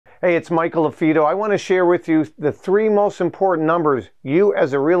Hey, it's Michael LaFido. I want to share with you the three most important numbers you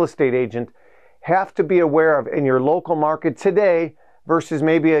as a real estate agent have to be aware of in your local market today versus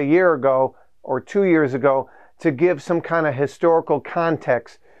maybe a year ago or 2 years ago to give some kind of historical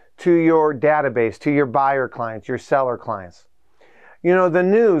context to your database, to your buyer clients, your seller clients. You know, the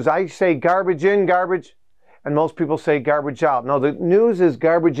news, I say garbage in, garbage, and most people say garbage out. No, the news is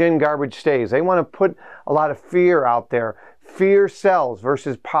garbage in, garbage stays. They want to put a lot of fear out there. Fear sells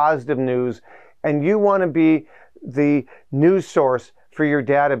versus positive news, and you want to be the news source for your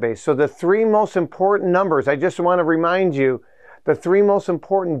database. So the three most important numbers, I just want to remind you, the three most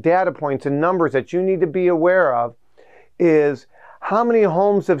important data points and numbers that you need to be aware of is how many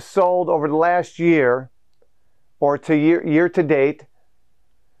homes have sold over the last year or to year to date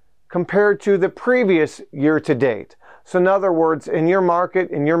compared to the previous year to date. So in other words, in your market,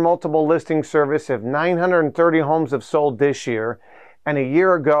 in your multiple listing service, if 930 homes have sold this year, and a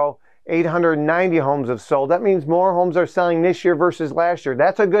year ago, 890 homes have sold, that means more homes are selling this year versus last year.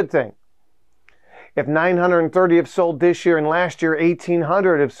 That's a good thing. If 930 have sold this year and last year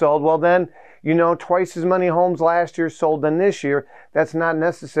 1,800 have sold, well then, you know, twice as many homes last year sold than this year. That's not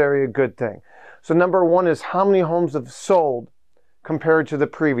necessarily a good thing. So number one is how many homes have sold compared to the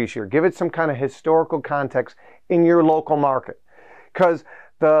previous year. Give it some kind of historical context in your local market. Because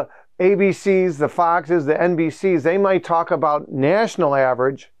the ABCs, the Foxes, the NBCs, they might talk about national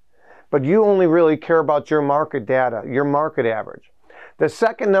average, but you only really care about your market data, your market average. The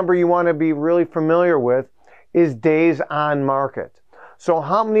second number you want to be really familiar with is days on market. So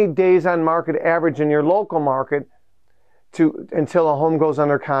how many days on market average in your local market until a home goes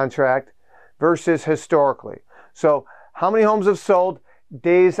under contract versus historically. So how many homes have sold,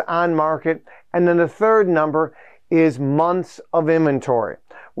 days on market, and then the third number is months of inventory.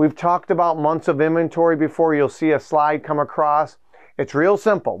 We've talked about months of inventory before. You'll see a slide come across. It's real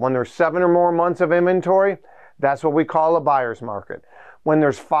simple. When there's 7 or more months of inventory, that's what we call a buyer's market. When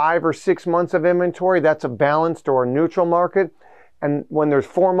there's 5 or 6 months of inventory, that's a balanced or a neutral market. And when there's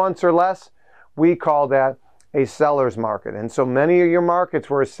 4 months or less, we call that a seller's market. And so many of your markets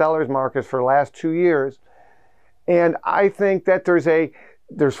were a seller's market for the last 2 years. And I think that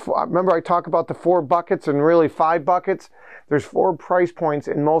remember I talk about the 4 buckets and really 5 buckets? There's 4 price points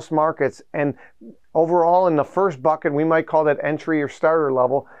in most markets. And overall in the first bucket, we might call that entry or starter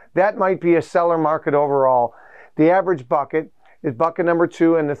level. That might be a seller market overall. The average bucket is bucket number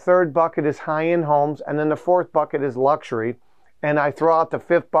 2, and the third bucket is high-end homes, and then the fourth bucket is luxury. And I throw out the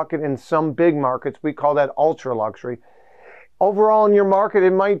 5th bucket in some big markets. We call that ultra luxury. Overall in your market,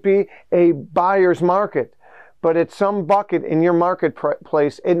 it might be a buyer's market. But at some bucket in your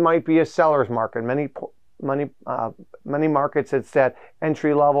marketplace, it might be a seller's market. Many markets, it's that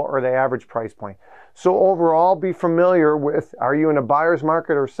entry level or the average price point. So overall, be familiar with, are you in a buyer's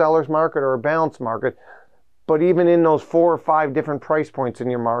market or seller's market or a balanced market? But even in those 4 or 5 different price points in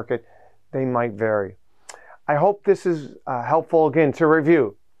your market, they might vary. I hope this is helpful again to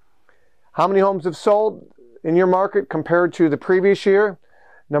review. How many homes have sold in your market compared to the previous year?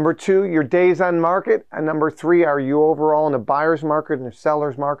 Number 2, your days on market. And number 3, are you overall in a buyer's market and a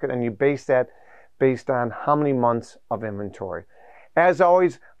seller's market? And you base that based on how many months of inventory. As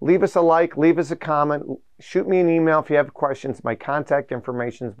always, leave us a like, leave us a comment, shoot me an email if you have questions. My contact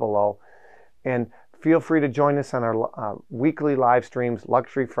information is below. And feel free to join us on our weekly live streams,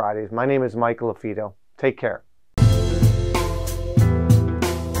 Luxury Fridays. My name is Michael LaFido. Take care.